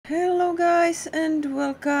Hello guys and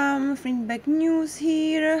welcome. Freen Beck news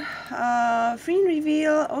here. Freen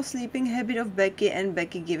reveal of sleeping habit of Becky and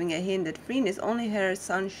Becky giving a hint that Freen is only her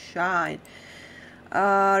sunshine.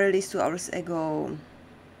 Released 2 hours ago.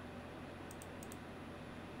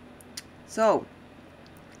 So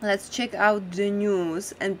let's check out the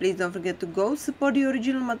news, and please don't forget to go support the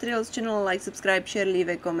original materials channel, like, subscribe, share, leave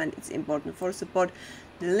a comment. It's important for support.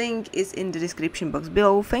 The link is in the description box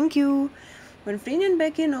below. Thank you. When Freen and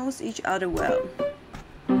Becky knows each other well.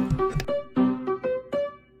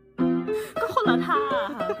 ก็คนละท่า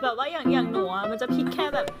ค่ะแบบว่าอย่างหนูอ่ะมันจะผิดแค่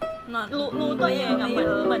แบบรู้ตัวเองอ่ะเห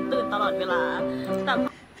มือนตื่นตลอดเวลาแต่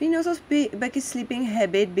Freen knows Becky's sleeping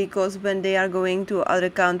habit because when they are going to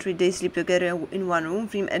other country they sleep together in one room.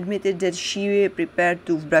 Freen admitted that she prepared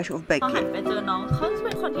toothbrush of พอ Becky. หันไปเจอน้องเขาจะเ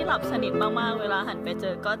ป็นคนที่หลับสนิทมากๆเวลาหันไปเจ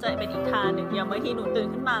อก็จะเป็นอีกท่าหนึ่งอย่างบางทีหนูตื่น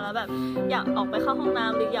ขึ้นมาแล้วแบบอยากออกไปเข้าห้องน้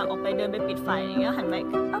ำหรืออยากออกไปเดินไปปิดไฟอย่างเงี้ยหันไป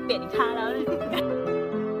ก็เปลี่ยนอีกท่าแล้ว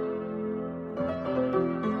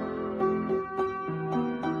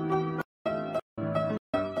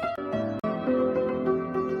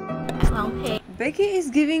ร้องเพลง Becky is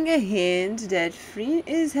giving a hint that Freen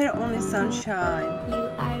is her only sunshine. You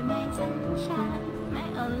are my sunshine my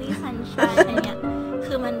only sunshine อะไรเงี้ย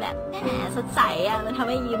คือมันแบบแหมสดใสอ่ะมันทำ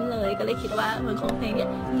ให้ยิ้มเลยก็เลยคิดว่ามันคงเพลงเนี่ย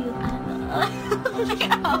You are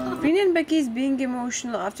Freen and Becky is being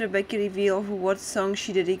emotional after Becky revealed what song she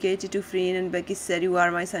dedicated to Freen, and Becky said, "You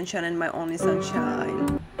are my sunshine and my only sunshine."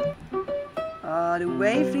 The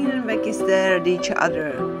way Freen and Becky stare at each other.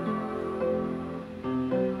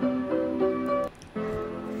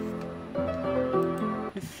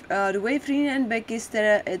 The way Freen and Becky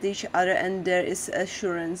stare at each other, and there is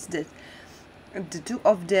assurance that the two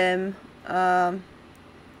of them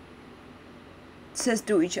says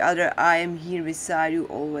to each other, "I am here beside you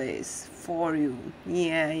always, for you."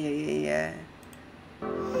 Yeah.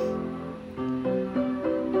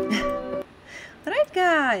 Alright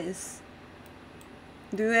guys,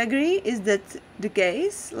 do you agree? Is that the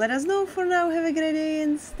case? Let us know. For now, have a great day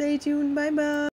and stay tuned. Bye bye.